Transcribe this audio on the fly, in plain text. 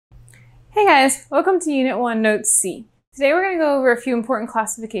Hey guys, welcome to Unit 1 Note C. Today we're going to go over a few important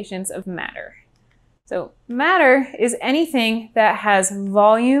classifications of matter. So matter is anything that has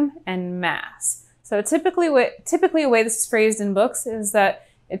volume and mass. So typically a way this is phrased in books is that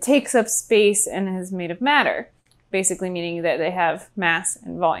it takes up space and is made of matter, basically meaning that they have mass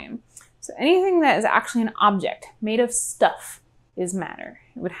and volume. So anything that is actually an object made of stuff is matter.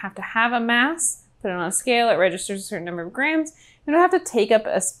 It would have to have a mass, put it on a scale, it registers a certain number of grams, and it would have to take up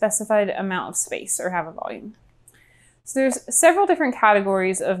a specified amount of space or have a volume. So there's several different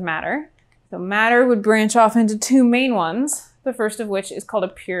categories of matter. So matter would branch off into two main ones, the first of which is called a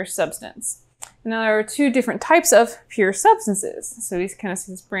pure substance. And now there are two different types of pure substances. So we kind of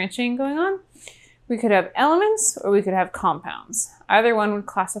see this branching going on. We could have elements or we could have compounds. Either one would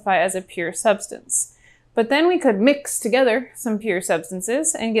classify as a pure substance. But then we could mix together some pure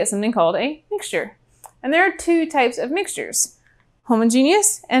substances and get something called a mixture. And there are two types of mixtures: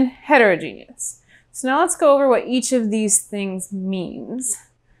 homogeneous and heterogeneous. So now let's go over what each of these things means.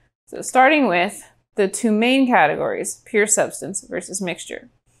 So starting with the two main categories, pure substance versus mixture.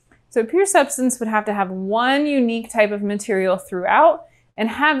 So pure substance would have to have one unique type of material throughout and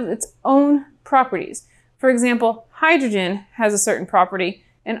have its own properties. For example, hydrogen has a certain property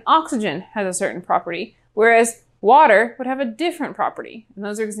and oxygen has a certain property, whereas water would have a different property. And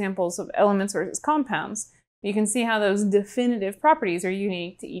those are examples of elements versus compounds. You can see how those definitive properties are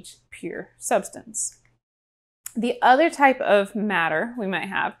unique to each pure substance. The other type of matter we might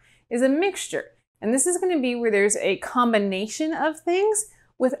have is a mixture. And this is going to be where there's a combination of things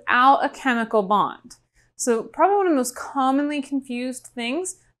without a chemical bond. So probably one of the most commonly confused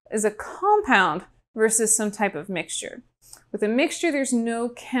things is a compound versus some type of mixture. With a mixture, there's no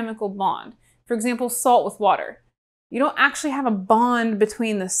chemical bond. For example, salt with water. You don't actually have a bond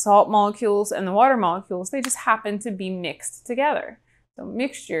between the salt molecules and the water molecules. They just happen to be mixed together. So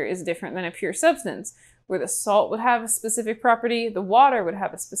mixture is different than a pure substance, where the salt would have a specific property, the water would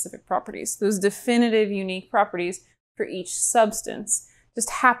have a specific properties. Those definitive, unique properties for each substance just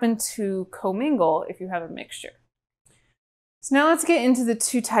happen to commingle if you have a mixture. So now let's get into the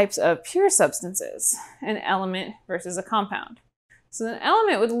two types of pure substances, an element versus a compound. So an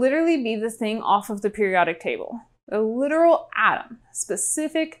element would literally be the thing off of the periodic table. A literal atom,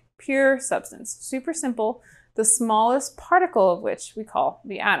 specific pure substance, super simple, the smallest particle of which we call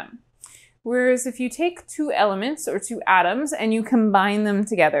the atom. Whereas if you take two elements or two atoms and you combine them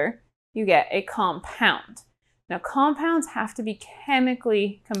together, you get a compound. Now compounds have to be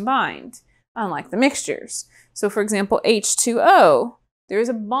chemically combined, unlike the mixtures. So for example, H2O, there is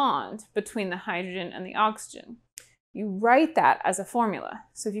a bond between the hydrogen and the oxygen. You write that as a formula.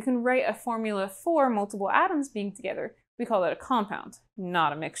 So if you can write a formula for multiple atoms being together, we call that a compound,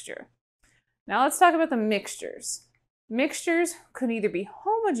 not a mixture. Now let's talk about the mixtures. Mixtures could either be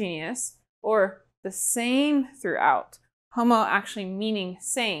homogeneous or the same throughout. Homo actually meaning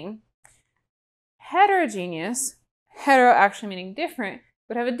same. Heterogeneous, hetero actually meaning different,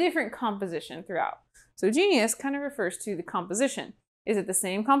 would have a different composition throughout. So geneous kind of refers to the composition. Is it the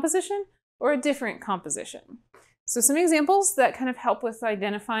same composition or a different composition? So some examples that kind of help with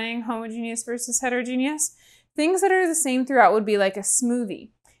identifying homogeneous versus heterogeneous. Things that are the same throughout would be like a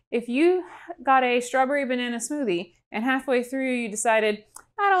smoothie. If you got a strawberry banana smoothie and halfway through you decided,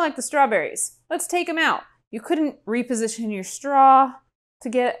 I don't like the strawberries, let's take them out. You couldn't reposition your straw to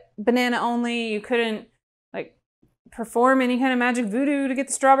get banana only. You couldn't perform any kind of magic voodoo to get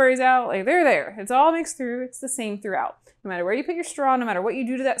the strawberries out. They're there. It's all mixed through. It's the same throughout. No matter where you put your straw, no matter what you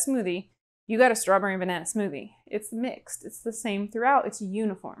do to that smoothie, you got a strawberry and banana smoothie. It's mixed. It's the same throughout. It's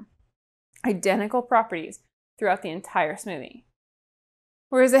uniform. Identical properties throughout the entire smoothie.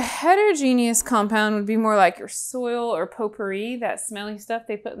 Whereas a heterogeneous compound would be more like your soil or potpourri, that smelly stuff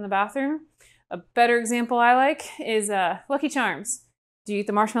they put in the bathroom. A better example I like is Lucky Charms. Do you eat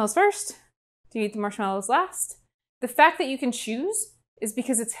the marshmallows first? Do you eat the marshmallows last? The fact that you can choose is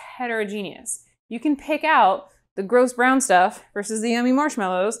because it's heterogeneous. You can pick out the gross brown stuff versus the yummy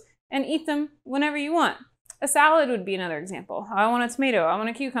marshmallows and eat them whenever you want. A salad would be another example. I want a tomato, I want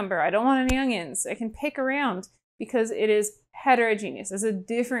a cucumber, I don't want any onions. I can pick around because it is heterogeneous. It's a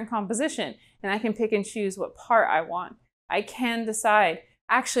different composition, and I can pick and choose what part I want. I can decide,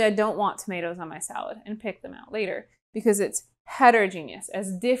 actually, I don't want tomatoes on my salad and pick them out later because it's heterogeneous,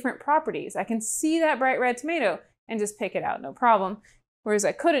 as different properties. I can see that bright red tomato and just pick it out, no problem. Whereas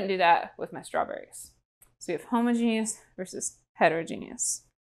I couldn't do that with my strawberries. So we have homogeneous versus heterogeneous.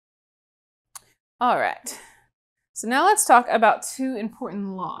 All right, so now let's talk about two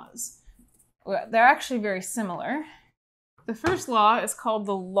important laws. Well, they're actually very similar. The first law is called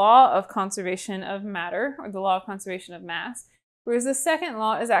the law of conservation of matter, or the law of conservation of mass, whereas the second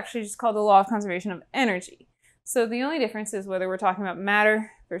law is actually just called the law of conservation of energy. So the only difference is whether we're talking about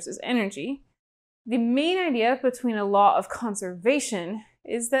matter versus energy. The main idea between a law of conservation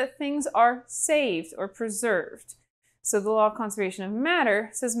is that things are saved or preserved. So the law of conservation of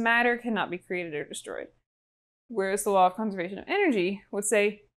matter says matter cannot be created or destroyed, whereas the law of conservation of energy would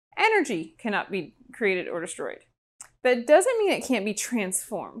say energy cannot be created or destroyed. That doesn't mean it can't be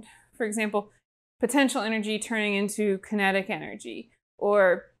transformed. For example, potential energy turning into kinetic energy,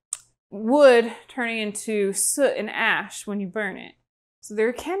 or wood turning into soot and ash when you burn it. So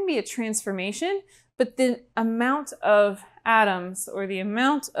there can be a transformation, but the amount of atoms or the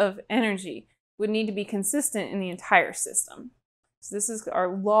amount of energy would need to be consistent in the entire system. So this is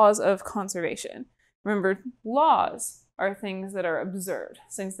our laws of conservation. Remember, laws are things that are observed,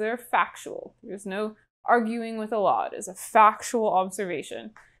 things that are factual. There's no arguing with a law. It is a factual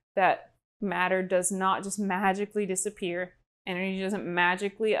observation that matter does not just magically disappear. Energy doesn't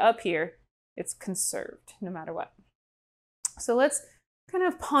magically appear. It's conserved no matter what. So let's kind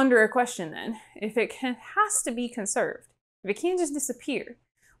of ponder a question then. If it has to be conserved, if it can't just disappear,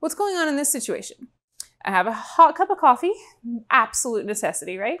 what's going on in this situation? I have a hot cup of coffee, absolute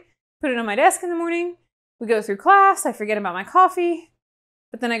necessity, right? Put it on my desk in the morning. We go through class, I forget about my coffee,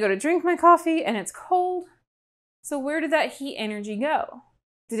 but then I go to drink my coffee and it's cold. So where did that heat energy go?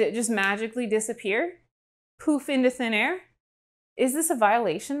 Did it just magically disappear? Poof into thin air? Is this a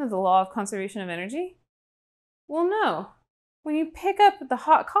violation of the law of conservation of energy? Well, no. When you pick up the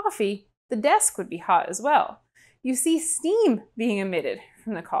hot coffee, the desk would be hot as well. You see steam being emitted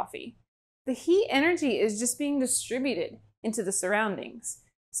from the coffee. The heat energy is just being distributed into the surroundings.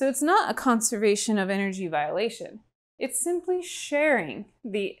 So it's not a conservation of energy violation. It's simply sharing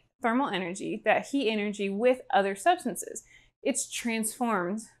the thermal energy, that heat energy, with other substances. It's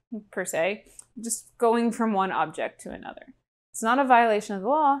transformed, per se, just going from one object to another. It's not a violation of the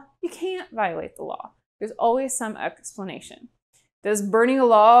law. You can't violate the law. There's always some explanation. Does burning a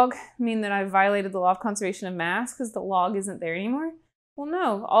log mean that I violated the law of conservation of mass because the log isn't there anymore? Well,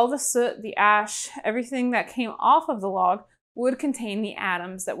 no. All the soot, the ash, everything that came off of the log would contain the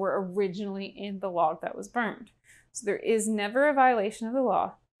atoms that were originally in the log that was burned. So there is never a violation of the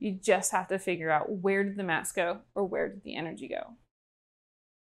law. You just have to figure out, where did the mass go or where did the energy go?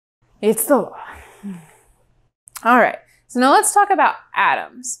 It's the law. All right. So now let's talk about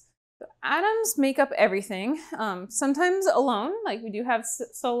atoms. So atoms make up everything, sometimes alone, like we do have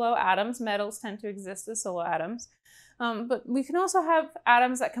solo atoms. Metals tend to exist as solo atoms. But we can also have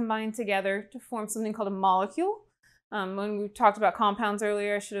atoms that combine together to form something called a molecule. When we talked about compounds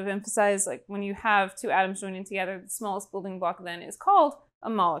earlier, I should have emphasized, like, when you have two atoms joining together, the smallest building block then is called a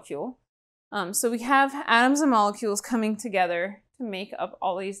molecule. So we have atoms and molecules coming together to make up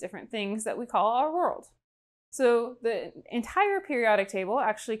all these different things that we call our world. So the entire periodic table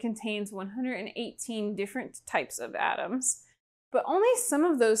actually contains 118 different types of atoms, but only some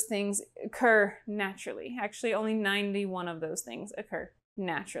of those things occur naturally. Actually, only 91 of those things occur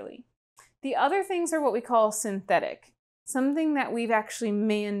naturally. The other things are what we call synthetic, something that we've actually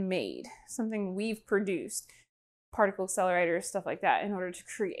man-made, something we've produced, particle accelerators, stuff like that, in order to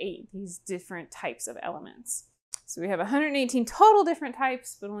create these different types of elements. So we have 118 total different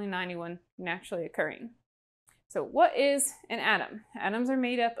types, but only 91 naturally occurring. So what is an atom? Atoms are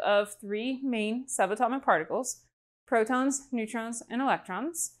made up of three main subatomic particles: protons, neutrons, and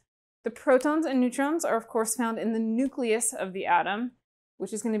electrons. The protons and neutrons are, of course, found in the nucleus of the atom,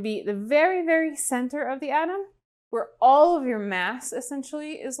 which is going to be the very, very center of the atom, where all of your mass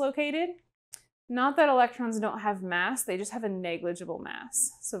essentially is located. Not that electrons don't have mass, they just have a negligible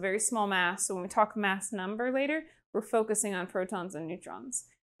mass. So very small mass. So when we talk mass number later, we're focusing on protons and neutrons.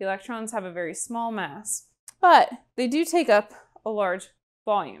 The electrons have a very small mass, but they do take up a large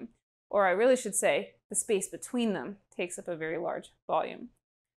volume. Or I really should say, the space between them takes up a very large volume.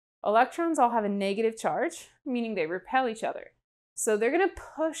 Electrons all have a negative charge, meaning they repel each other. So they're going to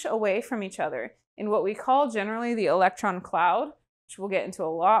push away from each other in what we call generally the electron cloud, which we'll get into a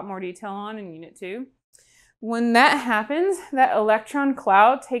lot more detail on in Unit 2. When that happens, that electron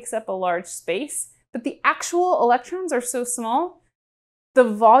cloud takes up a large space, but the actual electrons are so small, the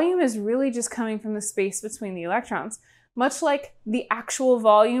volume is really just coming from the space between the electrons. Much like the actual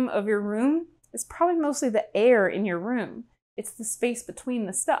volume of your room is probably mostly the air in your room. It's the space between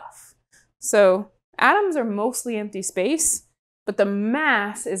the stuff. So atoms are mostly empty space, but the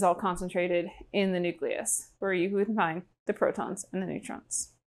mass is all concentrated in the nucleus, where you would find the protons and the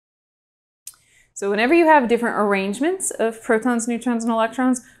neutrons. So whenever you have different arrangements of protons, neutrons, and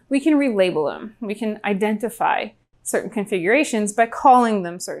electrons, we can relabel them. We can identify certain configurations by calling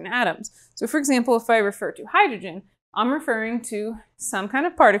them certain atoms. So for example, if I refer to hydrogen, I'm referring to some kind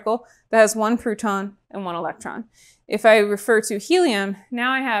of particle that has one proton and one electron. If I refer to helium,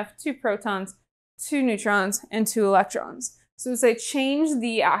 now I have 2 protons, 2 neutrons, and 2 electrons. So as I change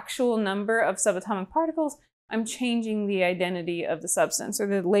the actual number of subatomic particles, I'm changing the identity of the substance, or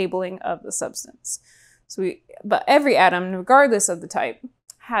the labeling of the substance. But every atom, regardless of the type,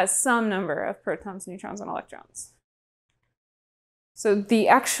 has some number of protons, neutrons, and electrons. So the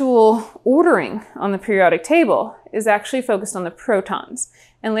actual ordering on the periodic table is actually focused on the protons.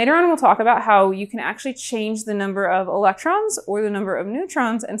 And later on we'll talk about how you can actually change the number of electrons or the number of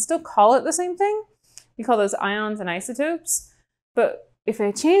neutrons and still call it the same thing. We call those ions and isotopes. But if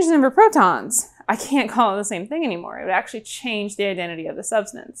I change the number of protons, I can't call it the same thing anymore. It would actually change the identity of the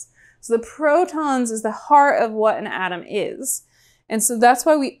substance. So the protons is the heart of what an atom is. And so that's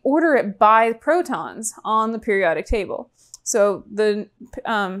why we order it by protons on the periodic table. So the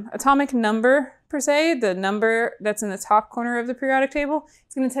atomic number, per se, the number that's in the top corner of the periodic table,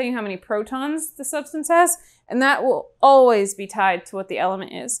 it's going to tell you how many protons the substance has, and that will always be tied to what the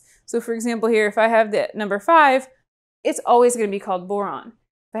element is. So for example here, if I have the number 5, it's always going to be called boron.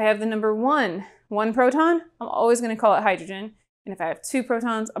 If I have the number 1 proton, I'm always going to call it hydrogen. And if I have 2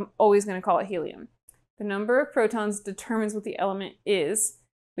 protons, I'm always going to call it helium. The number of protons determines what the element is.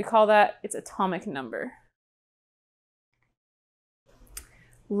 We call that its atomic number.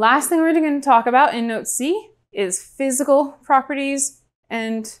 Last thing we're going to talk about in Note C is physical properties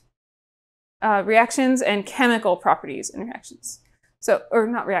and reactions, and chemical properties and reactions. So, or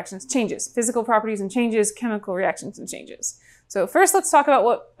not reactions, changes. Physical properties and changes, chemical reactions and changes. So first let's talk about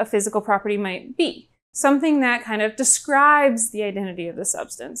what a physical property might be. Something that kind of describes the identity of the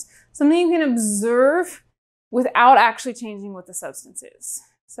substance. Something you can observe without actually changing what the substance is.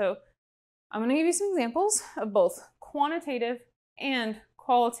 So I'm going to give you some examples of both quantitative and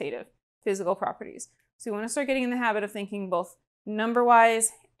qualitative physical properties. So you want to start getting in the habit of thinking both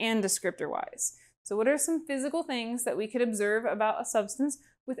number-wise and descriptor-wise. So what are some physical things that we could observe about a substance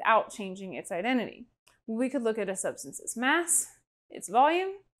without changing its identity? We could look at a substance's mass, its volume,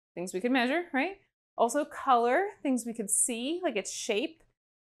 things we could measure, right? Also color, things we could see, like its shape.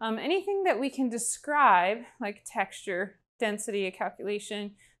 Anything that we can describe, like texture, density, a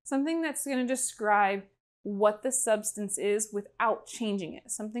calculation, something that's going to describe what the substance is without changing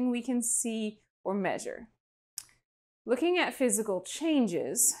it, something we can see or measure. Looking at physical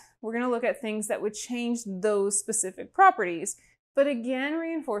changes, we're going to look at things that would change those specific properties, but again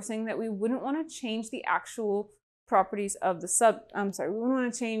reinforcing that we wouldn't want to change the actual properties of the we wouldn't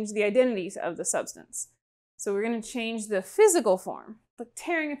want to change the identities of the substance. So we're going to change the physical form, like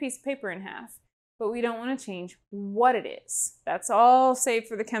tearing a piece of paper in half, but we don't want to change what it is. That's all saved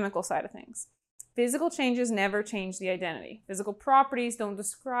for the chemical side of things. Physical changes never change the identity. Physical properties don't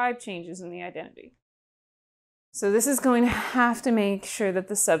describe changes in the identity. So this is going to have to make sure that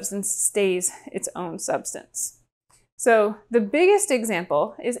the substance stays its own substance. So the biggest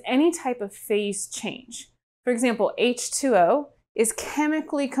example is any type of phase change. For example, H2O is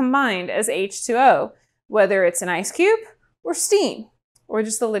chemically combined as H2O, whether it's an ice cube or steam, or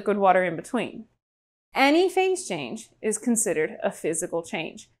just the liquid water in between. Any phase change is considered a physical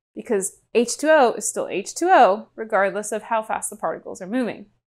change, because H2O is still H2O regardless of how fast the particles are moving.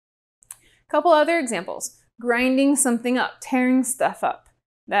 A couple other examples. Grinding something up, tearing stuff up.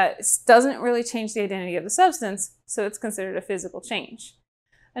 That doesn't really change the identity of the substance, so it's considered a physical change.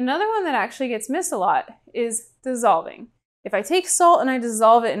 Another one that actually gets missed a lot is dissolving. If I take salt and I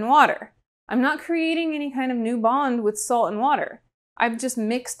dissolve it in water, I'm not creating any kind of new bond with salt and water. I've just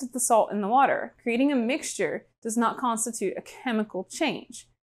mixed the salt in the water. Creating a mixture does not constitute a chemical change.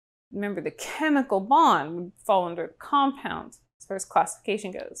 Remember, the chemical bond would fall under compound as far as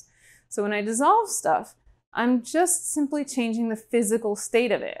classification goes. So when I dissolve stuff, I'm just simply changing the physical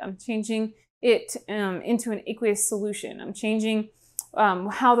state of it. I'm changing it into an aqueous solution. I'm changing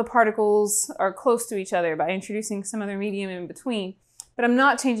how the particles are close to each other by introducing some other medium in between, but I'm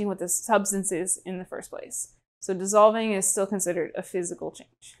not changing what the substance is in the first place. So dissolving is still considered a physical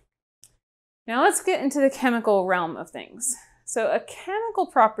change. Now let's get into the chemical realm of things. So a chemical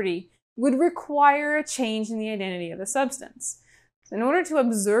property would require a change in the identity of the substance. So in order to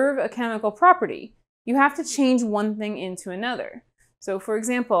observe a chemical property, you have to change one thing into another. So for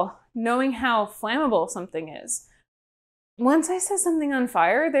example, knowing how flammable something is. Once I set something on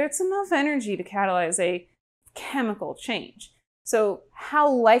fire, there's enough energy to catalyze a chemical change. So how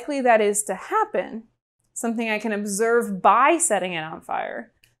likely that is to happen, something I can observe by setting it on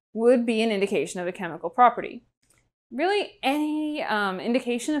fire, would be an indication of a chemical property. Really, any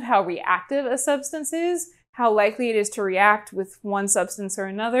indication of how reactive a substance is, how likely it is to react with one substance or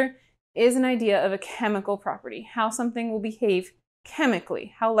another, is an idea of a chemical property, how something will behave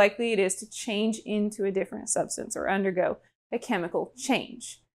chemically, how likely it is to change into a different substance or undergo a chemical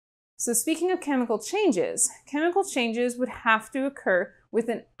change. So speaking of chemical changes would have to occur with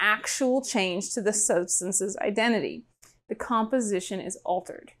an actual change to the substance's identity. The composition is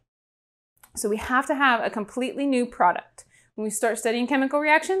altered. So we have to have a completely new product. When we start studying chemical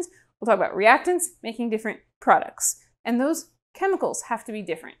reactions, we'll talk about reactants making different products. And those chemicals have to be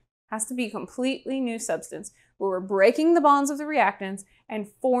different. It has to be a completely new substance where we're breaking the bonds of the reactants and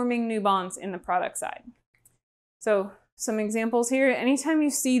forming new bonds in the product side. So some examples here. Anytime you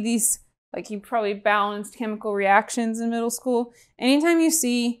see these, like you probably balanced chemical reactions in middle school, anytime you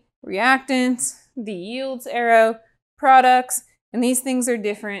see reactants, the yields arrow, products, and these things are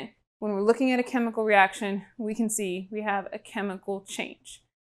different, when we're looking at a chemical reaction, we can see we have a chemical change.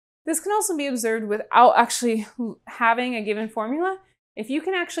 This can also be observed without actually having a given formula. If you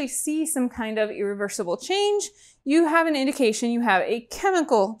can actually see some kind of irreversible change, you have an indication you have a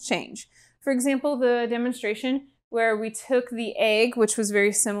chemical change. For example, the demonstration where we took the egg, which was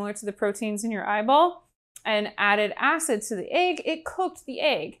very similar to the proteins in your eyeball, and added acid to the egg, it cooked the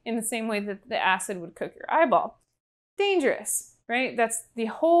egg in the same way that the acid would cook your eyeball. Dangerous, right? That's the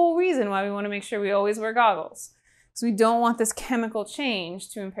whole reason why we want to make sure we always wear goggles. So we don't want this chemical change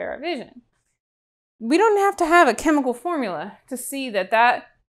to impair our vision. We don't have to have a chemical formula to see that that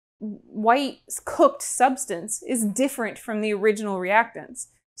white cooked substance is different from the original reactants.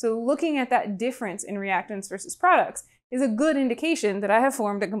 So looking at that difference in reactants versus products is a good indication that I have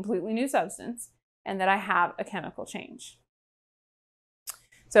formed a completely new substance and that I have a chemical change.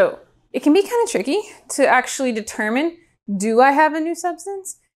 So it can be kind of tricky to actually determine, do I have a new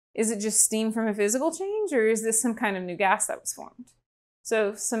substance? Is it just steam from a physical change, or is this some kind of new gas that was formed?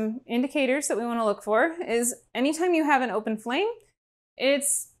 So some indicators that we want to look for is anytime you have an open flame,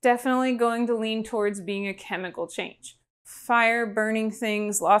 it's definitely going to lean towards being a chemical change. Fire, burning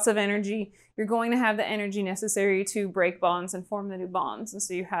things, lots of energy. You're going to have the energy necessary to break bonds and form the new bonds. And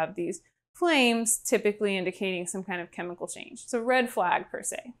so you have these flames typically indicating some kind of chemical change. It's a red flag per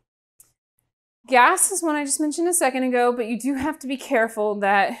se. Gas is one I just mentioned a second ago, but you do have to be careful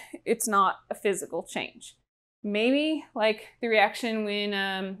that it's not a physical change. Maybe like the reaction when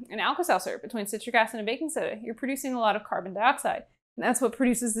an Alka-Seltzer syrup between citric acid and baking soda, you're producing a lot of carbon dioxide, and that's what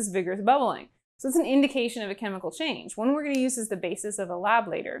produces this vigorous bubbling. So it's an indication of a chemical change. One we're going to use as the basis of a lab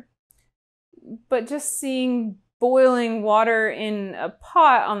later. But just seeing boiling water in a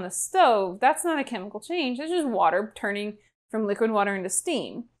pot on the stove, that's not a chemical change. It's just water turning from liquid water into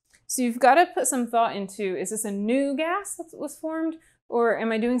steam. So you've got to put some thought into, is this a new gas that was formed, or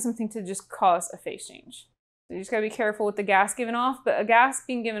am I doing something to just cause a phase change? So you just got to be careful with the gas given off, but a gas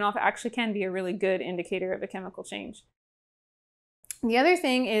being given off actually can be a really good indicator of a chemical change. The other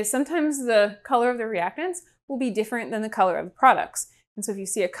thing is sometimes the color of the reactants will be different than the color of the products. And so if you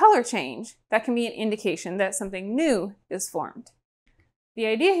see a color change, that can be an indication that something new is formed. The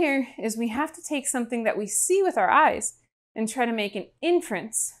idea here is we have to take something that we see with our eyes and try to make an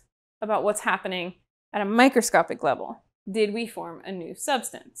inference about what's happening at a microscopic level. Did we form a new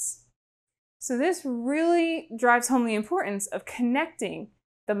substance? So this really drives home the importance of connecting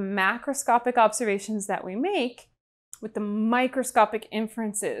the macroscopic observations that we make with the microscopic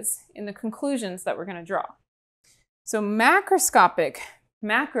inferences in the conclusions that we're going to draw. So macroscopic,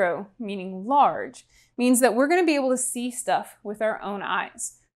 macro meaning large, means that we're going to be able to see stuff with our own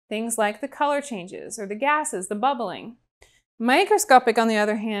eyes. Things like the color changes or the gases, the bubbling. Microscopic, on the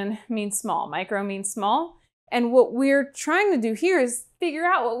other hand, means small. Micro means small. And what we're trying to do here is figure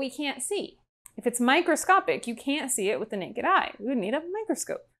out what we can't see. If it's microscopic, you can't see it with the naked eye. We would need a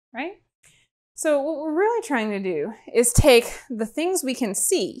microscope, right? So what we're really trying to do is take the things we can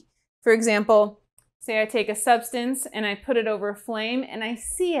see. For example, say I take a substance and I put it over a flame and I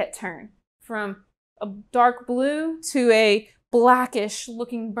see it turn from a dark blue to a blackish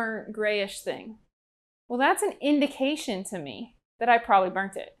looking burnt grayish thing. Well, that's an indication to me that I probably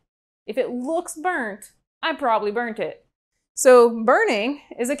burnt it. If it looks burnt, I probably burnt it. So burning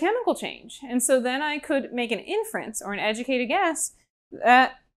is a chemical change. And so then I could make an inference or an educated guess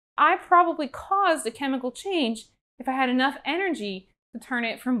that I probably caused a chemical change if I had enough energy to turn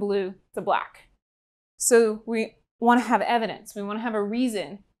it from blue to black. So we want to have evidence. We want to have a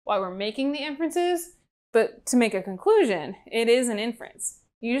reason why we're making the inferences, but to make a conclusion, it is an inference.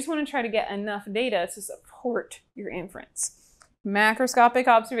 You just want to try to get enough data to support your inference. Macroscopic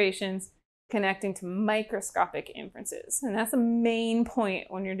observations connecting to microscopic inferences. And that's the main point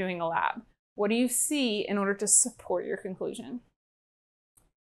when you're doing a lab. What do you see in order to support your conclusion?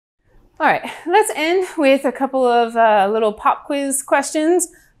 All right, let's end with a couple of little pop quiz questions.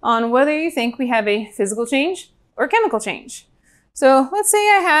 on whether you think we have a physical change or chemical change. So let's say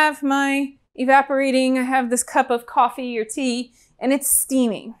I have my evaporating, I have this cup of coffee or tea, and it's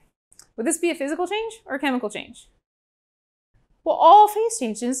steaming. Would this be a physical change or a chemical change? Well, all phase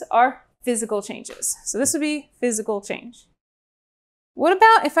changes are physical changes. So this would be physical change. What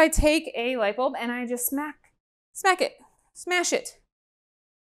about if I take a light bulb and I just smash it?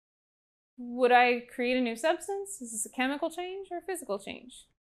 Would I create a new substance? Is this a chemical change or a physical change?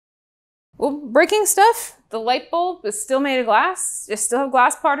 Well, breaking stuff, the light bulb is still made of glass. You still have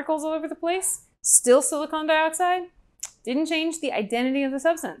glass particles all over the place. Still silicon dioxide. Didn't change the identity of the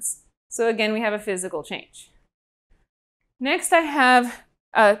substance. So again, we have a physical change. Next, I have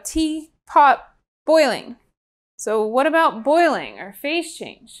a teapot boiling. So what about boiling or phase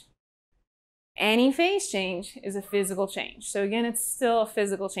change? Any phase change is a physical change. So again, it's still a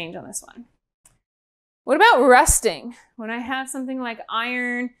physical change on this one. What about rusting? When I have something like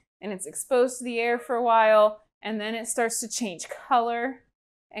iron and it's exposed to the air for a while, and then it starts to change color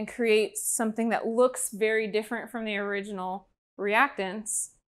and create something that looks very different from the original reactants.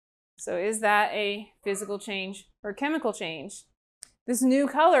 So is that a physical change or chemical change? This new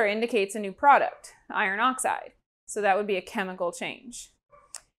color indicates a new product, iron oxide. So that would be a chemical change.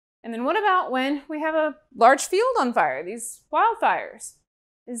 And then what about when we have a large field on fire, these wildfires?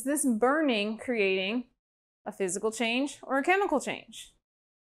 Is this burning creating a physical change or a chemical change?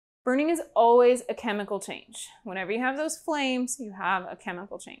 Burning is always a chemical change. Whenever you have those flames, you have a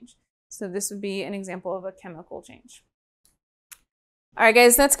chemical change. So this would be an example of a chemical change. All right,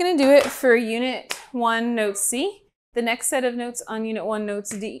 guys, that's going to do it for Unit 1, Note C. The next set of notes on Unit 1, Notes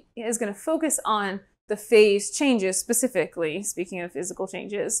D is going to focus on the phase changes, specifically, speaking of physical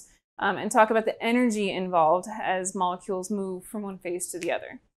changes, and talk about the energy involved as molecules move from one phase to the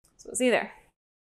other. So we'll see you there.